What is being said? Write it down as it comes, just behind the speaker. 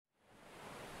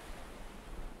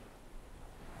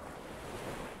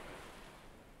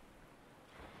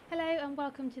and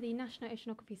welcome to the National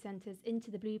Oceanography Centre's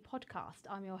Into the Blue podcast.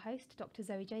 I'm your host, Dr.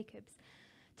 Zoe Jacobs.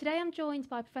 Today I'm joined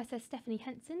by Professor Stephanie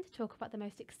Henson to talk about the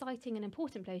most exciting and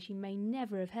important place you may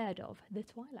never have heard of, the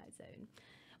Twilight Zone.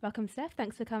 Welcome, Steph.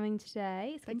 Thanks for coming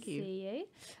today. It's good to see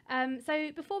you.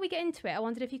 So before we get into it, I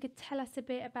wondered if you could tell us a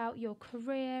bit about your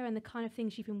career and the kind of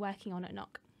things you've been working on at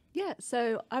NOC. Yeah,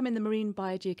 so I'm in the marine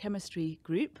biogeochemistry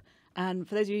group. And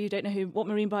for those of you who don't know what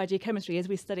marine biogeochemistry is,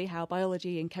 we study how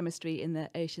biology and chemistry in the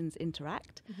oceans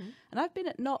interact. Mm-hmm. And I've been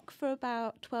at NOC for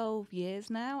about 12 years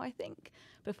now, I think.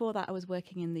 Before that, I was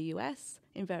working in the US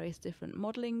in various different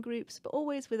modelling groups, but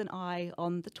always with an eye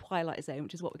on the Twilight Zone,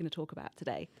 which is what we're going to talk about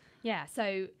today. Yeah,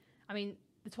 so, I mean,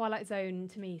 the Twilight Zone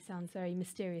to me sounds very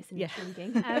mysterious and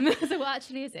intriguing. So what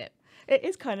actually is it? It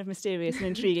is kind of mysterious and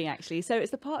intriguing, actually. So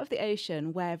it's the part of the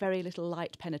ocean where very little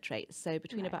light penetrates, so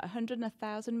between about 100 and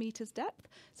 1,000 metres depth.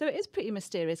 So it is pretty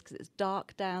mysterious because it's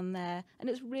dark down there and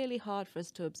it's really hard for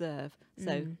us to observe.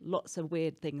 So lots of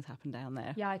weird things happen down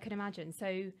there. Yeah, I can imagine.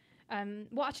 So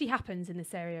what actually happens in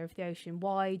this area of the ocean?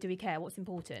 Why do we care? What's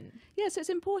important? Yeah, so it's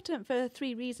important for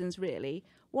three reasons, really.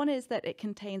 One is that it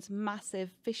contains massive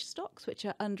fish stocks, which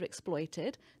are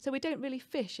underexploited. So we don't really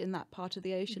fish in that part of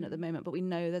the ocean at the moment, but we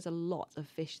know there's a lot of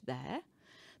fish there.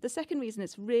 The second reason,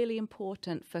 it's really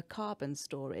important for carbon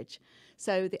storage.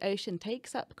 So the ocean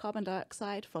takes up carbon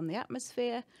dioxide from the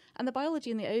atmosphere, and the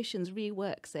biology in the oceans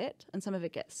reworks it, and some of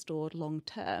it gets stored long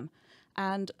term.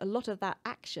 And a lot of that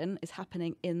action is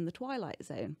happening in the Twilight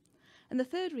Zone. And the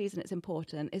third reason it's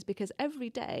important is because every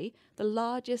day the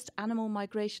largest animal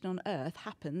migration on Earth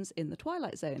happens in the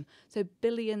Twilight Zone. So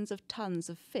billions of tons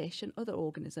of fish and other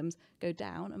organisms go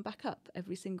down and back up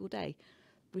every single day.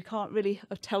 We can't really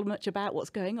tell much about what's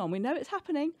going on. We know it's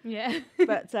happening,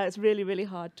 but it's really, really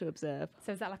hard to observe.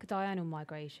 So is that like a diurnal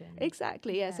migration?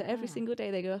 Exactly, yeah. So every single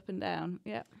day they go up and down,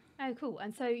 yeah. Oh, cool.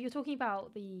 And so you're talking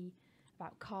about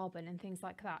carbon and things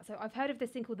like that. So I've heard of this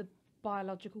thing called the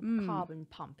biological carbon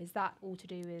pump. Is that all to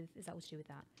do with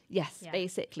that? Yes,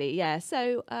 basically, yeah.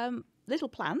 So little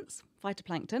plants,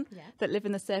 phytoplankton, that live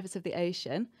in the surface of the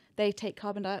ocean, they take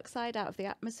carbon dioxide out of the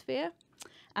atmosphere,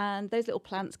 and those little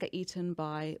plants get eaten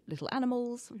by little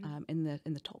animals in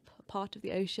the top part of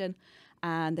the ocean,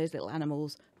 and those little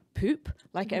animals poop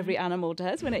like every animal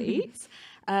does when it eats,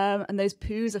 and those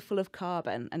poos are full of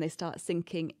carbon and they start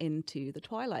sinking into the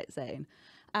Twilight Zone.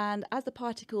 And as the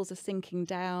particles are sinking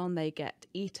down, they get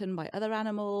eaten by other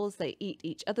animals. They eat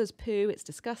each other's poo. It's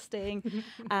disgusting.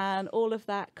 And all of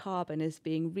that carbon is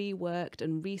being reworked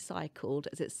and recycled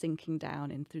as it's sinking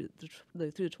down in through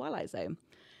the Twilight Zone.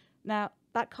 Now,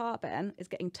 that carbon is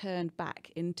getting turned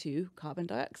back into carbon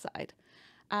dioxide.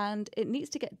 And it needs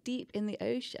to get deep in the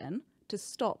ocean to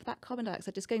stop that carbon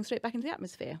dioxide just going straight back into the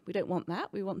atmosphere. We don't want that.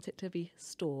 We want it to be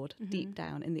stored deep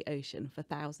down in the ocean for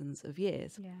thousands of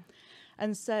years. Yeah.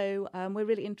 And so we're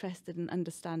really interested in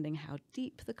understanding how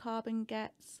deep the carbon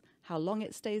gets, how long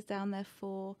it stays down there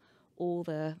for, all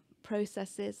the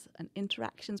processes and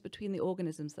interactions between the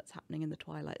organisms that's happening in the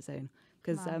Twilight Zone.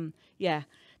 Because,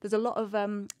 there's a lot of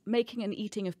making and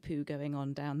eating of poo going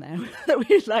on down there that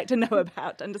we'd like to know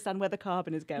about to understand where the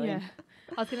carbon is going. Yeah.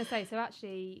 I was going to say, so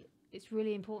actually, it's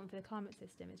really important for the climate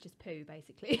system. It's just poo,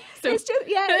 basically. So it's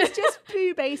just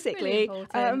poo, basically.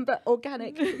 Really but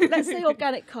organic. Let's say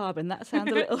organic carbon. That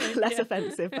sounds a little less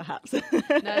offensive, perhaps. No,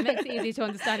 it makes it easy to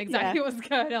understand exactly what's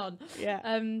going on.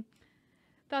 Yeah.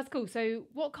 That's cool. So,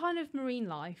 what kind of marine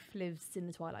life lives in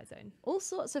the Twilight Zone? All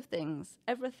sorts of things.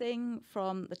 Everything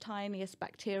from the tiniest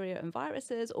bacteria and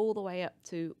viruses all the way up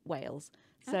to whales.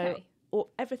 So. Or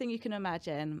everything you can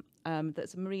imagine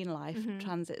that's marine life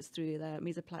transits through the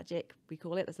mesopelagic, we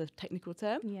call it, that's a technical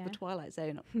term, the Twilight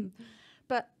Zone.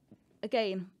 But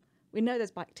again, we know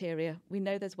there's bacteria, we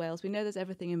know there's whales, we know there's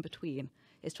everything in between.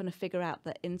 It's trying to figure out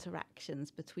the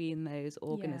interactions between those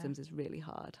organisms is really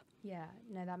hard. Yeah,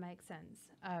 no, that makes sense.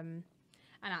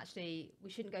 And actually, we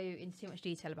shouldn't go into too much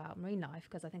detail about marine life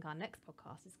because I think our next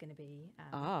podcast is going to be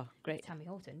great. Tammy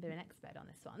Horton, being an expert on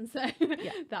this one. So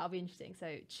that'll be interesting.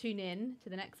 So tune in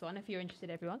to the next one if you're interested,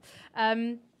 everyone.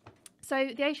 So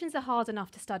the oceans are hard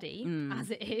enough to study as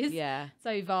it is. Yeah.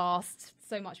 So vast,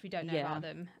 so much we don't know about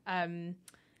them.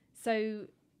 So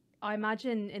I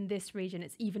imagine in this region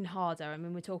it's even harder. I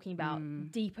mean, we're talking about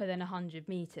deeper than 100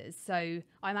 metres. So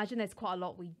I imagine there's quite a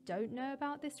lot we don't know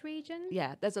about this region.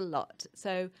 Yeah, there's a lot.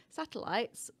 So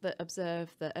satellites that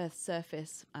observe the Earth's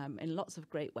surface in lots of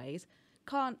great ways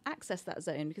can't access that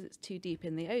zone because it's too deep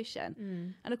in the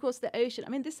ocean. And of course the ocean, I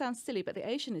mean, this sounds silly, but the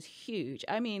ocean is huge.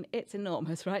 I mean, it's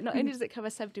enormous, right? Not only does it cover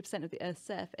 70% of the Earth's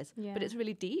surface, but it's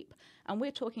really deep. And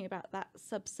we're talking about that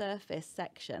subsurface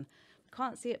section. We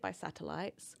can't see it by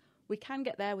satellites. We can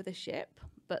get there with a ship,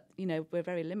 but, we're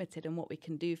very limited in what we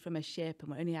can do from a ship,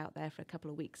 and we're only out there for a couple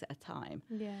of weeks at a time.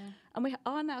 Yeah. And we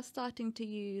are now starting to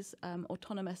use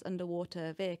autonomous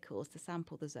underwater vehicles to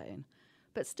sample the zone.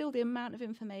 But still, the amount of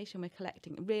information we're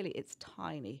collecting, really, it's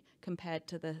tiny compared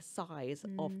to the size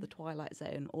of the twilight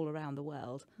zone all around the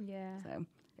world. Yeah. So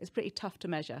it's pretty tough to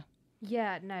measure.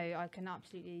 Yeah, no, I can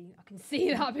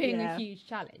see that being a huge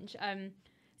challenge.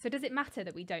 So does it matter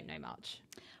that we don't know much?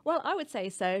 Well, I would say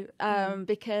so,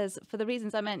 because for the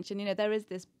reasons I mentioned, there is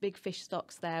this big fish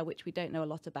stocks there, which we don't know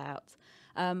a lot about.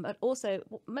 But also,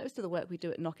 most of the work we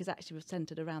do at NOC is actually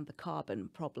centred around the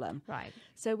carbon problem. Right.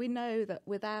 So we know that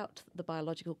without the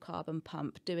biological carbon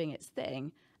pump doing its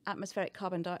thing, atmospheric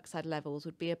carbon dioxide levels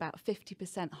would be about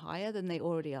 50% higher than they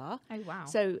already are. Oh, wow.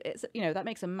 So it's, that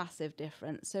makes a massive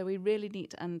difference. So we really need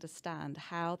to understand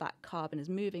how that carbon is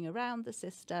moving around the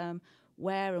system,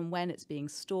 where and when it's being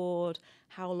stored,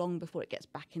 how long before it gets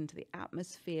back into the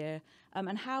atmosphere,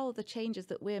 and how the changes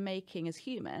that we're making as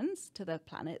humans to the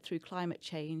planet through climate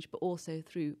change, but also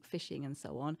through fishing and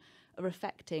so on, are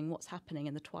affecting what's happening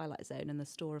in the twilight zone and the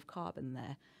store of carbon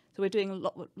there. So we're doing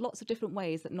lots of different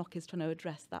ways that NOC is trying to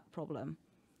address that problem.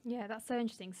 Yeah, that's so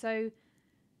interesting. So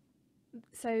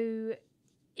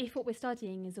if what we're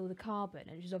studying is all the carbon,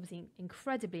 which is obviously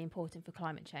incredibly important for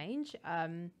climate change,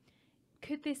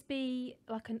 could this be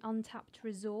like an untapped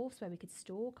resource where we could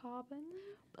store carbon?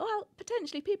 Well,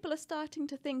 potentially. People are starting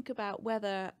to think about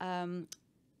whether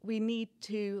we need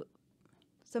to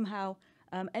somehow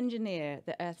engineer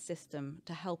the Earth system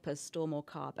to help us store more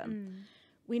carbon.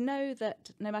 We know that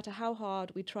no matter how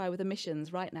hard we try with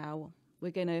emissions right now,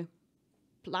 we're going to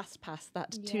blast past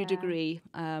that 2-degree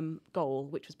goal,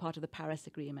 which was part of the Paris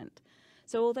Agreement.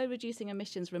 So although reducing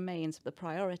emissions remains the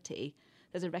priority,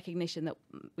 there's a recognition that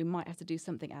we might have to do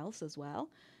something else as well.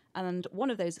 And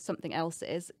one of those something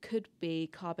else's could be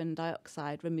carbon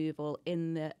dioxide removal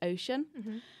in the ocean.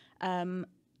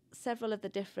 Several of the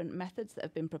different methods that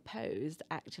have been proposed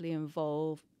actually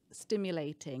involve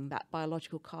stimulating that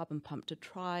biological carbon pump to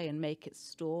try and make it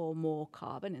store more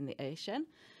carbon in the ocean.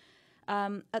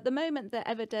 At the moment, the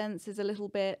evidence is a little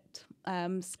bit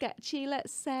sketchy,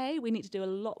 let's say. We need to do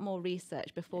a lot more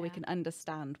research before we can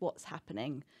understand what's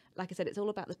happening. Like I said, it's all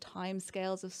about the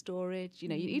timescales of storage.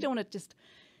 You don't want to just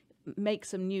make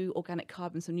some new organic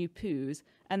carbon, some new poos,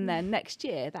 and then next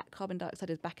year that carbon dioxide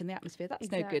is back in the atmosphere.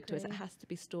 That's no good to us. It has to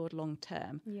be stored long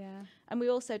term. Yeah. And we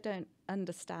also don't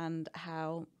understand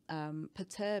how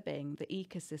perturbing the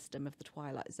ecosystem of the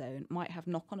twilight zone might have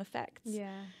knock-on effects.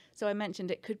 Yeah. So I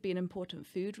mentioned it could be an important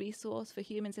food resource for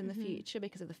humans in the future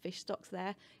because of the fish stocks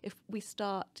there. If we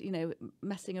start,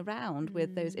 messing around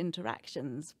with those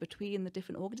interactions between the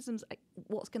different organisms,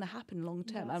 what's going to happen long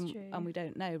term? And we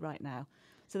don't know right now.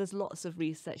 So there's lots of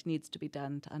research needs to be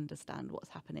done to understand what's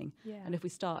happening. Yeah. And if we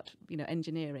start,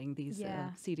 engineering these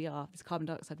CDR, these carbon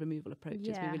dioxide removal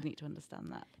approaches, we really need to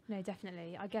understand that. No,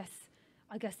 definitely. I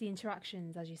guess the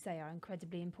interactions, as you say, are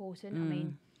incredibly important. I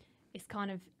mean, it's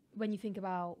kind of, when you think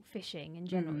about fishing in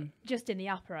general, just in the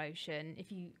upper ocean,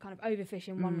 if you kind of overfish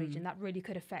in one region, that really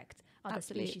could affect other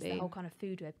species. The whole kind of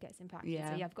food web gets impacted.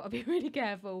 Yeah. So you've got to be really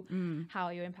careful how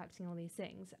you're impacting all these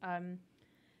things.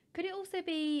 Could it also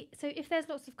be, so if there's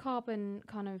lots of carbon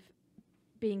kind of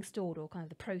being stored, or kind of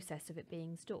the process of it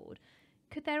being stored,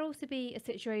 could there also be a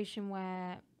situation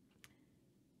where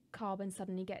carbon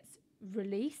suddenly gets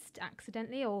released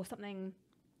accidentally, or something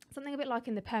a bit like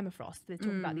in the permafrost? They're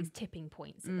talking about these tipping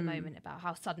points at the moment, about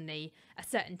how suddenly a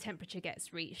certain temperature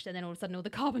gets reached and then all of a sudden all the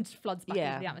carbon just floods back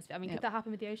into the atmosphere. I mean, could that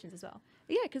happen with the oceans as well?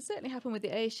 Yeah, it could certainly happen with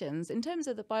the oceans. In terms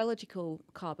of the biological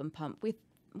carbon pump,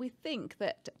 we think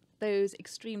that those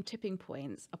extreme tipping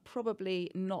points are probably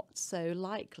not so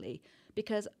likely,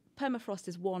 because permafrost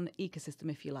is one ecosystem,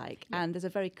 if you like, and there's a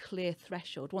very clear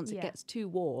threshold. Once it gets too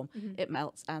warm, it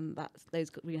melts, and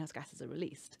those greenhouse gases are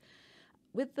released.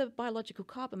 With the biological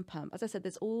carbon pump, as I said,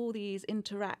 there's all these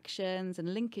interactions and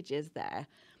linkages there.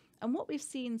 And what we've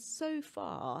seen so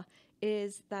far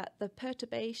is that the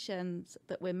perturbations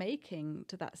that we're making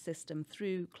to that system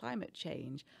through climate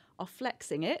change are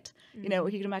flexing it. You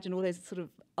can imagine all those sort of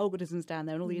organisms down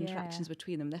there and all the interactions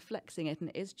between them. They're flexing it, and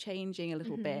it is changing a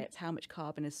little bit how much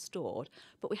carbon is stored.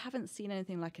 But we haven't seen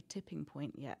anything like a tipping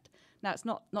point yet. Now, it's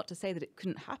not to say that it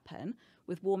couldn't happen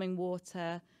with warming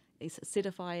water,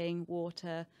 acidifying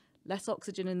water, less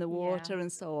oxygen in the water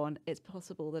and so on. It's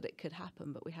possible that it could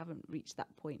happen, but we haven't reached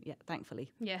that point yet,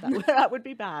 thankfully. Yeah. That would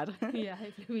be bad. Yeah,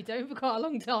 hopefully we don't for quite a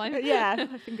long time. Yeah,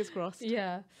 fingers crossed.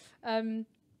 Yeah.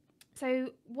 So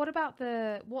what about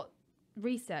what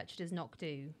research does NOC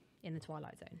do in the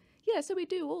twilight zone? Yeah, so we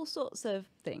do all sorts of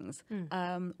things.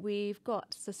 We've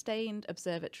got sustained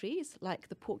observatories like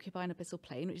the Porcupine Abyssal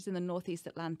Plain, which is in the Northeast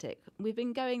Atlantic. We've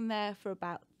been going there for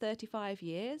about 35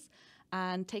 years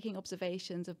and taking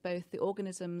observations of both the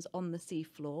organisms on the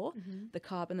seafloor, the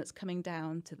carbon that's coming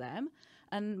down to them.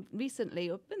 And recently,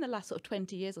 or in the last sort of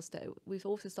 20 years or so, we've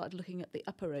also started looking at the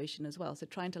upper ocean as well. So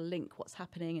trying to link what's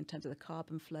happening in terms of the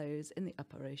carbon flows in the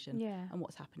upper ocean and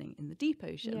what's happening in the deep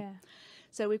ocean. Yeah.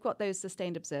 So we've got those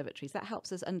sustained observatories. That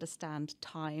helps us understand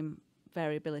time,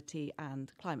 variability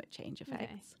and climate change effects.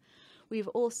 Okay. We've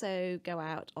also go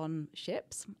out on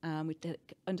ships. We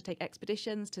undertake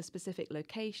expeditions to specific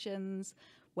locations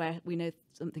where we know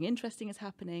something interesting is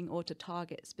happening, or to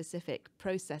target specific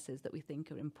processes that we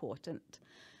think are important.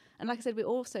 And like I said, we're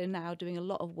also now doing a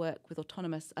lot of work with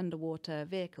autonomous underwater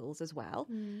vehicles as well.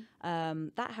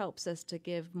 That helps us to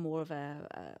give more of a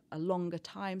longer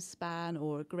time span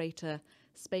or a greater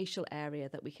spatial area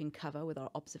that we can cover with our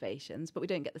observations, but we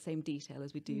don't get the same detail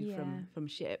as we do from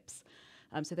ships.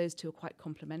 So those two are quite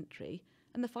complementary.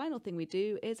 And the final thing we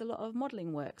do is a lot of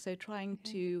modelling work, so trying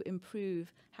to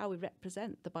improve how we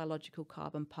represent the biological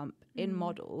carbon pump in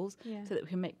models so that we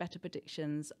can make better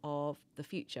predictions of the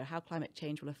future, how climate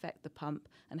change will affect the pump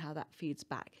and how that feeds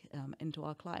back into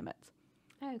our climate.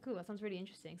 Oh, cool. That sounds really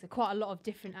interesting. So quite a lot of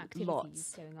different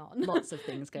activities going on. Lots of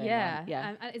things going on.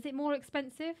 Yeah. Is it more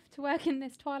expensive to work in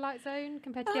this twilight zone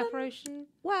compared to the upper ocean?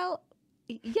 Well,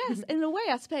 yes, in a way,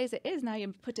 I suppose it is now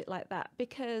you put it like that,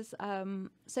 because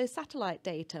so satellite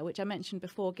data, which I mentioned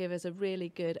before, give us a really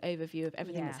good overview of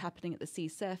everything that's happening at the sea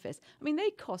surface. I mean,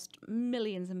 they cost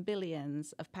millions and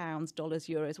billions of pounds, dollars,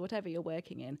 euros, whatever you're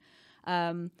working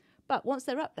in. But once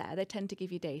they're up there, they tend to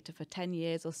give you data for 10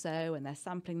 years or so, and they're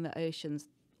sampling the oceans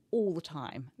all the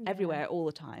time, everywhere, all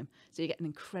the time. So you get an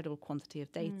incredible quantity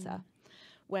of data.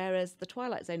 Whereas the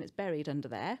twilight zone is buried under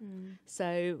there.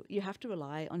 So you have to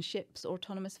rely on ships or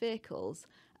autonomous vehicles,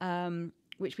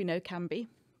 which we know can be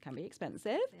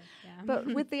expensive. But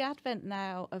with the advent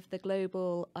now of the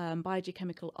global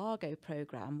biogeochemical Argo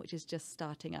program, which is just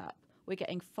starting up, we're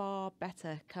getting far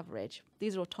better coverage.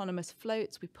 These are autonomous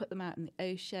floats. We put them out in the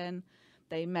ocean.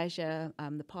 They measure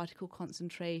the particle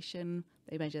concentration.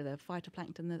 They measure the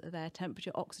phytoplankton that are there,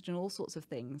 temperature, oxygen, all sorts of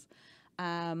things.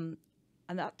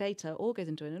 And that data all goes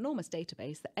into an enormous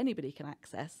database that anybody can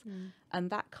access. And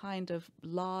that kind of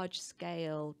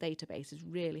large-scale database is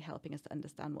really helping us to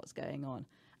understand what's going on.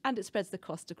 And it spreads the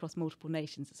cost across multiple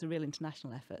nations. It's a real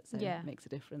international effort, so it makes a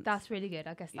difference. That's really good.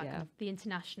 I guess that kind of the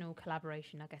international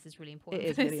collaboration, I guess, is really important. It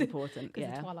is really important,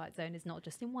 because the twilight zone is not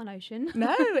just in one ocean.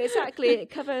 No, exactly. It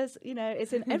covers,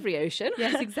 it's in every ocean.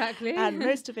 Yes, exactly. And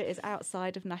most of it is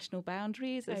outside of national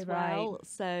boundaries as well.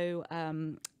 So,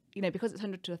 because it's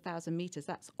 100 to 1,000 metres,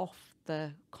 that's off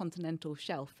the continental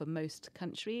shelf for most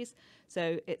countries.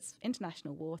 So it's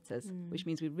international waters, which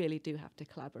means we really do have to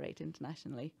collaborate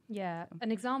internationally. Yeah. An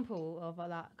example of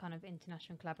that kind of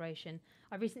international collaboration,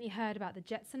 I recently heard about the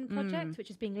Jetson project, which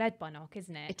is being led by NOC,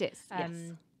 isn't it? It is,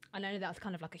 yes. I know that's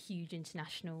kind of like a huge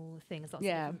international thing. There's lots of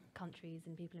different countries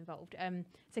and people involved.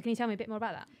 So can you tell me a bit more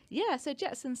about that? Yeah, so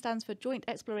Jetson stands for Joint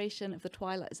Exploration of the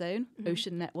Twilight Zone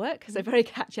Ocean Network. So very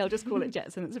catchy. I'll just call it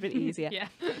Jetson. It's a bit easier.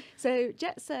 So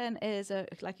Jetson is,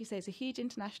 like you say, it's a huge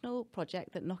international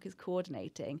project that NOC is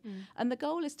coordinating. And the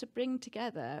goal is to bring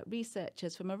together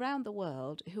researchers from around the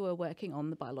world who are working on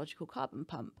the biological carbon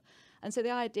pump. And so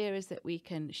the idea is that we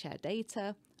can share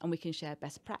data and we can share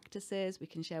best practices, we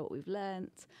can share what we've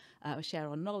learnt, share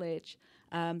our knowledge,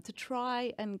 to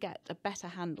try and get a better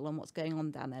handle on what's going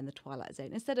on down there in the twilight zone.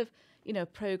 Instead of, a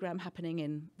programme happening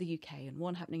in the UK and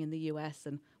one happening in the US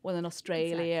and one in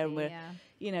Australia, and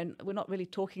we're not really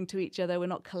talking to each other, we're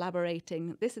not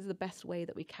collaborating. This is the best way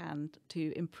that we can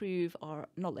to improve our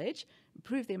knowledge,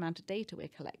 improve the amount of data we're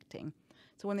collecting.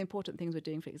 So one of the important things we're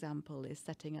doing, for example, is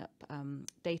setting up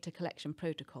data collection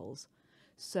protocols.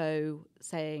 So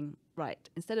saying, right,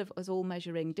 instead of us all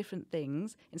measuring different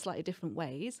things in slightly different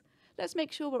ways, let's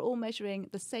make sure we're all measuring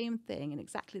the same thing in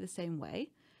exactly the same way.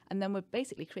 And then we're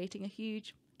basically creating a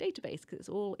huge database because it's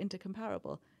all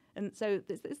intercomparable. And so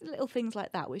there's little things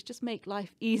like that which just make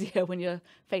life easier when you're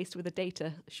faced with a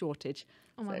data shortage.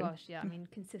 Oh my gosh, yeah. I mean,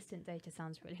 consistent data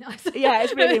sounds really nice. Yeah,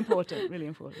 it's really important, really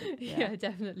important. Yeah,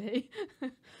 definitely.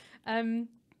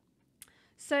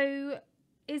 So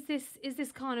is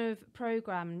this kind of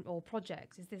program or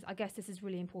project, I guess this is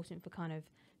really important for kind of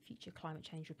future climate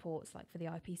change reports, like for the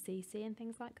IPCC and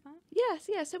things like that? Yes,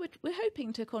 yeah. So we're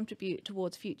hoping to contribute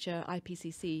towards future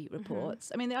IPCC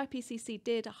reports. I mean, the IPCC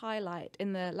did highlight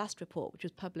in the last report, which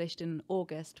was published in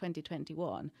August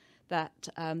 2021, that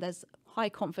there's high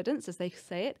confidence, as they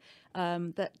say it,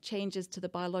 that changes to the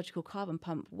biological carbon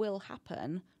pump will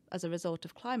happen as a result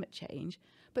of climate change.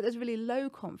 But there's really low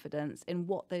confidence in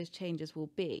what those changes will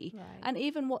be. Right. And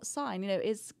even what sign,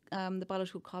 is the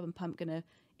biological carbon pump going to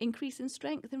increase in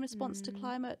strength in response to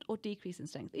climate or decrease in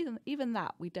strength? Even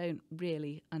that we don't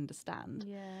really understand.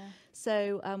 Yeah.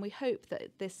 So we hope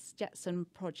that this Jetson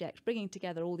project, bringing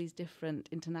together all these different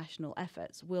international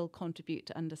efforts, will contribute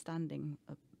to understanding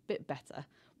a bit better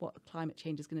what climate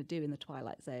change is going to do in the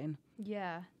twilight zone.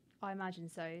 Yeah, I imagine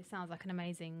so. It sounds like an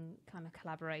amazing kind of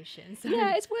collaboration. So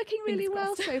yeah, it's working really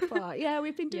well so far. Yeah,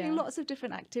 we've been doing Yeah. lots of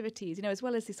different activities, as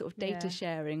well as these sort of data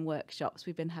sharing workshops.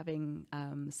 We've been having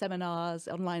seminars,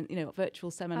 online, virtual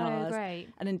seminars. Oh, great.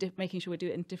 And making sure we do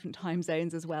it in different time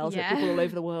zones as well, Yeah. so people all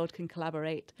over the world can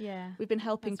collaborate. Yeah. We've been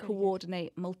helping That's really good.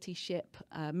 coordinate multi-ship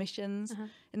missions.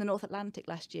 In the North Atlantic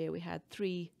last year, we had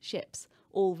 3 ships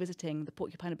all visiting the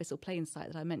Porcupine Abyssal Plain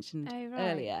site that I mentioned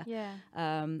earlier. Yeah.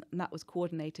 And that was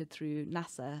coordinated through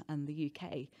NASA and the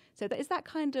UK. So that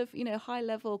kind of,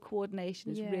 high-level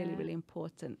coordination is really, really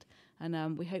important.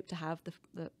 And we hope to have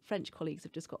the French colleagues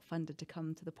have just got funded to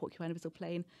come to the Porcupine Abyssal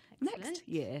Plain next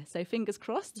year. So fingers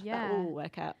crossed that will all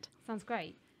work out. Sounds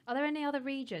great. Are there any other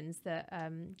regions that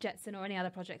Jetson or any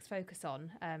other projects focus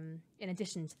on in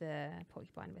addition to the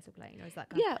Porcupine Abyssal Plain? Or is that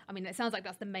I mean, it sounds like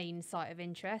that's the main site of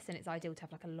interest, and it's ideal to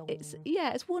have like a long...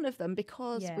 It's one of them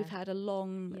because we've had a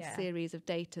long series of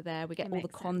data there. We get all the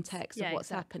context of what's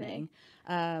happening.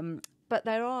 But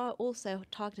there are also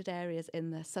targeted areas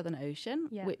in the Southern Ocean,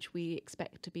 which we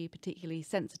expect to be particularly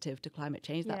sensitive to climate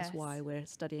change. That's why we're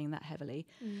studying that heavily.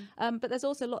 But there's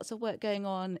also lots of work going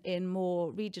on in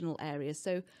more regional areas.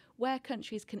 So where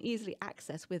countries can easily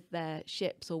access with their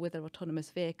ships or with their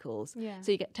autonomous vehicles.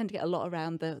 So you tend to get a lot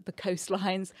around the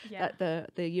coastlines, like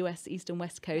the US East and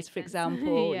West Coast, for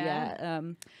example.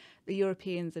 The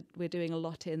Europeans, we're doing a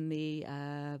lot in the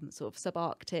sort of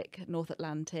subarctic, North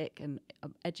Atlantic, and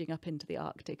edging up into the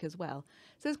Arctic as well.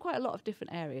 So there's quite a lot of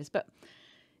different areas. But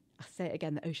I'll say it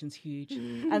again, the ocean's huge.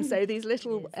 And so these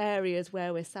little areas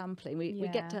where we're sampling, we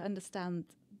get to understand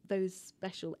those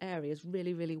special areas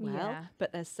really, really well.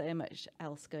 But there's so much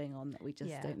else going on that we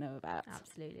just don't know about.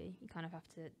 Absolutely. You kind of have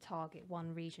to target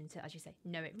one region to, as you say,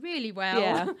 know it really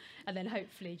well. And then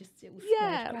hopefully just it will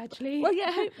spread gradually.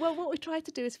 Well, what we try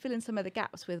to do is fill in some of the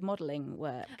gaps with modelling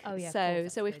work.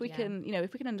 So if we can,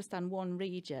 if we can understand one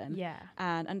region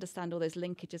and understand all those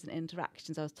linkages and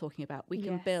interactions I was talking about, we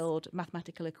can build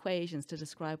mathematical equations to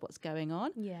describe what's going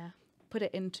on. Put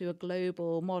it into a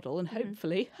global model, and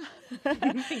hopefully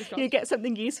you get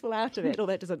something useful out of it,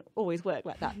 although it doesn't always work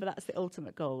like that. But that's the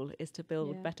ultimate goal, is to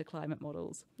build better climate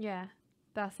models. Yeah,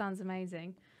 that sounds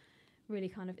amazing. Really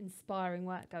kind of inspiring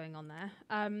work going on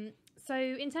there. So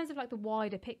in terms of like the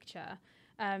wider picture,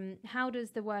 how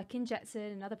does the work in Jetson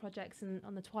and other projects and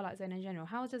on the Twilight Zone in general,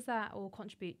 how does that all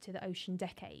contribute to the Ocean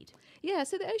Decade? Yeah,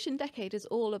 so the Ocean Decade is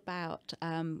all about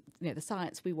the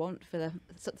science we want the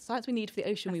science we need for the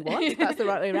ocean we want. That's the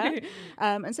right way around.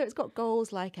 And so it's got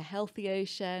goals like a healthy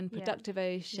ocean, productive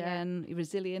ocean,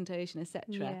 resilient ocean,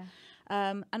 etc.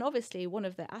 And obviously one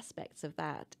of the aspects of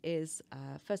that is,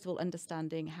 first of all,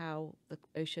 understanding how the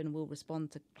ocean will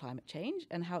respond to climate change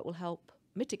and how it will help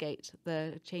mitigate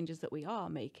the changes that we are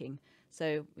making.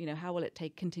 So, how will it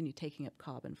continue taking up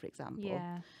carbon, for example?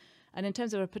 And in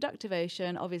terms of a productive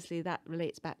ocean, obviously that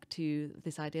relates back to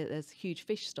this idea that there's huge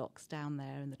fish stocks down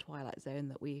there in the Twilight Zone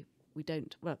that we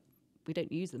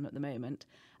don't use them at the moment.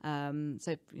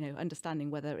 So,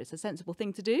 understanding whether it's a sensible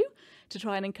thing to do to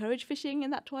try and encourage fishing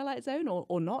in that Twilight Zone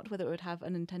or not, whether it would have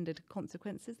unintended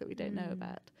consequences that we don't know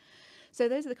about. So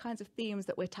those are the kinds of themes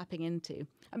that we're tapping into.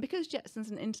 And because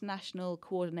Jetson's an international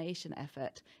coordination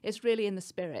effort, it's really in the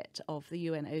spirit of the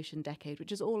UN Ocean Decade,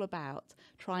 which is all about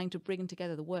trying to bring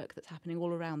together the work that's happening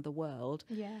all around the world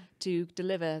to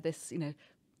deliver this,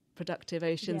 productive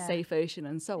ocean, safe ocean,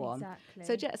 and so on.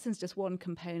 So Jetson's just one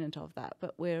component of that,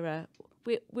 but we're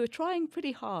trying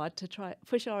pretty hard to try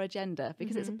push our agenda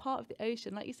because it's a part of the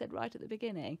ocean, like you said right at the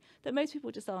beginning, that most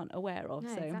people just aren't aware of.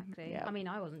 No, so exactly. Yeah. I mean,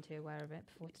 I wasn't too aware of it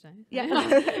before today.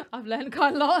 Yeah, I've learned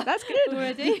quite a lot. That's good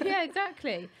already. Yeah,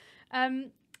 exactly.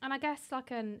 And I guess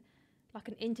like an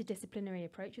interdisciplinary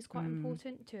approach is quite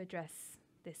important to address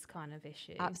this kind of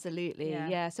issue. Absolutely.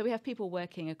 Yeah. So we have people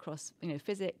working across,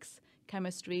 physics,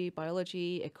 chemistry,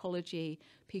 biology, ecology,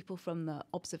 people from the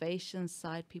observation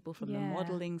side, people from the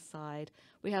modelling side.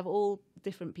 We have all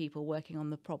different people working on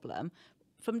the problem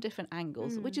from different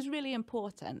angles, which is really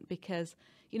important because,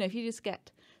 you know, if you just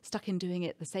get stuck in doing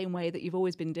it the same way that you've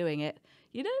always been doing it,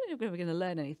 you're never going to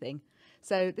learn anything.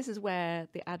 So this is where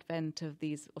the advent of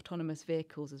these autonomous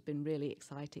vehicles has been really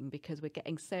exciting, because we're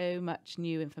getting so much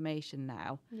new information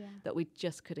now that we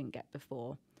just couldn't get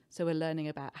before. So we're learning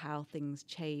about how things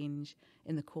change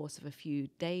in the course of a few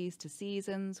days to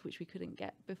seasons, which we couldn't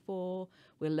get before.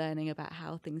 We're learning about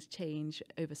how things change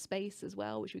over space as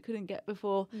well, which we couldn't get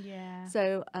before. Yeah.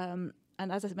 So, and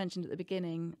as I mentioned at the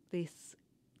beginning, these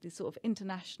sort of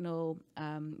international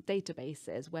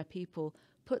databases where people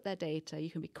put their data, you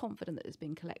can be confident that it's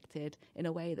been collected in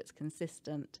a way that's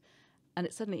consistent, and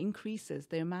it suddenly increases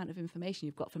the amount of information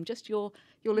you've got from just your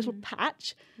little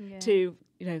patch to,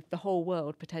 you know, the whole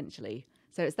world potentially.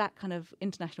 So it's that kind of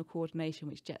international coordination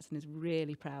which Jetson is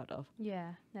really proud of.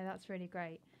 Yeah, no, that's really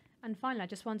great. And finally, I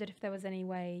just wondered if there was any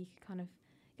way you could kind of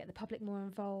get the public more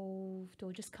involved,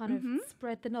 or just kind of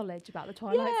spread the knowledge about the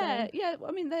Twilight Zone. Yeah.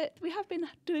 I mean, we have been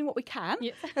doing what we can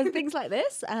and things like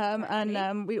this.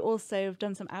 And we also have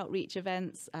done some outreach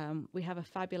events. We have a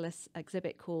fabulous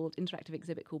interactive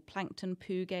exhibit called Plankton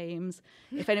Poo Games.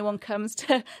 If anyone comes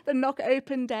to the Knock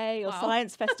Open Day or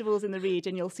science festivals in the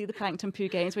region, you'll see the Plankton Poo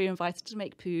Games where you're invited to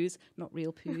make poos, not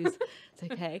real poos.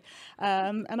 It's okay.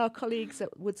 And our colleagues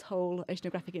at Woods Hole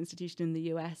Oceanographic Institution in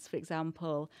the US, for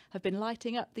example, have been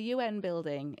lighting up the UN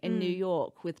building in New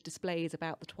York with displays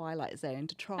about the Twilight Zone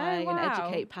to try and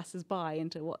educate passers-by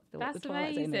into what the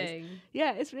Twilight Zone is.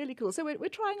 Yeah, it's really cool. So we're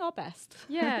trying our best.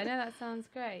 Yeah, no, that sounds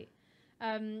great.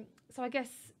 So I guess,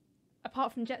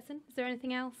 apart from Jetson, is there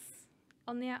anything else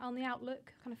on the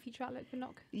outlook, kind of future outlook for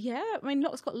NOC? Yeah, I mean,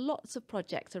 NOC's got lots of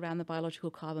projects around the biological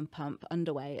carbon pump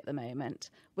underway at the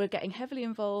moment. We're getting heavily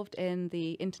involved in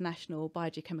the International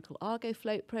Biogeochemical Argo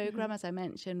Float Programme. As I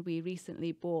mentioned, we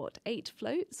recently bought 8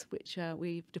 floats, which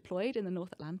we've deployed in the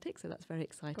North Atlantic, so that's very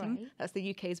exciting. Great. That's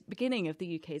the beginning of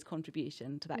the UK's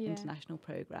contribution to that international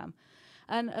programme.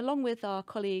 And along with our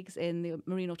colleagues in the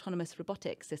Marine Autonomous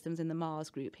Robotics Systems in the Mars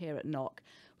group here at NOC,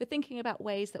 we're thinking about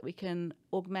ways that we can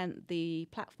augment the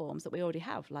platforms that we already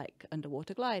have, like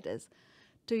underwater gliders,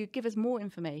 to give us more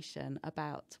information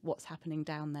about what's happening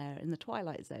down there in the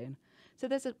Twilight Zone. So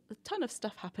there's a ton of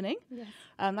stuff happening. Yes.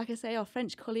 Like I say, our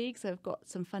French colleagues have got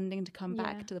some funding to come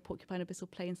back to the Porcupine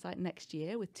Abyssal Plain site next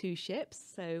year with 2 ships.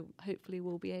 So hopefully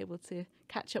we'll be able to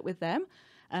catch up with them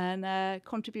and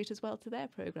contribute as well to their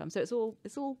programme. So it's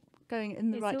all going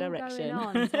in the right direction.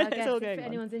 Going on. So I guess if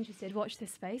anyone's interested, watch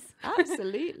this space.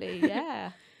 Absolutely,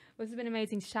 yeah. Well, it's been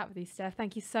amazing to chat with you, Steph.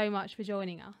 Thank you so much for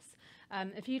joining us.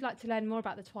 If you'd like to learn more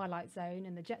about the Twilight Zone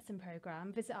and the Jetson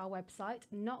programme, visit our website,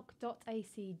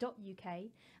 noc.ac.uk,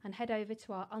 and head over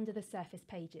to our Under the Surface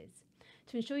pages.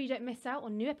 To ensure you don't miss out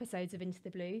on new episodes of Into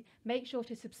the Blue, make sure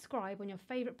to subscribe on your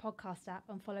favourite podcast app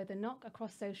and follow the NOC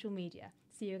across social media.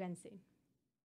 See you again soon.